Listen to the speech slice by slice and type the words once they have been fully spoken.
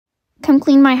come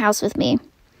clean my house with me.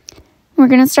 We're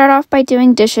going to start off by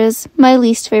doing dishes, my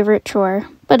least favorite chore,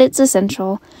 but it's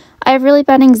essential. I have really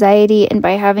bad anxiety, and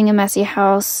by having a messy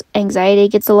house, anxiety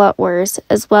gets a lot worse,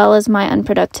 as well as my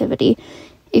unproductivity.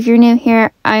 If you're new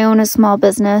here, I own a small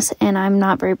business, and I'm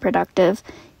not very productive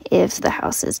if the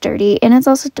house is dirty, and it's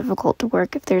also difficult to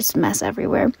work if there's mess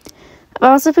everywhere.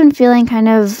 I've also been feeling kind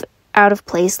of out of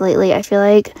place lately. I feel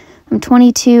like I'm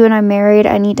 22 and I'm married.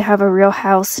 I need to have a real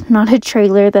house, not a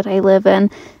trailer that I live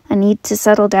in. I need to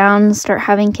settle down, start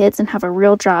having kids, and have a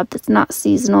real job that's not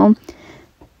seasonal.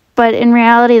 But in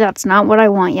reality, that's not what I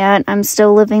want yet. I'm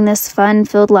still living this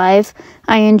fun-filled life.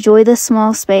 I enjoy this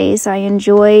small space. I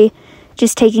enjoy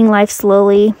just taking life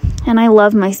slowly, and I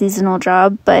love my seasonal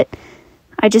job, but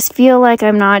I just feel like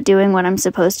I'm not doing what I'm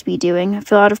supposed to be doing. I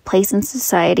feel out of place in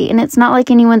society, and it's not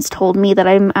like anyone's told me that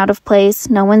I'm out of place.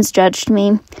 No one's judged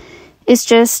me. It's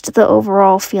just the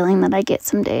overall feeling that I get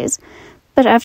some days. But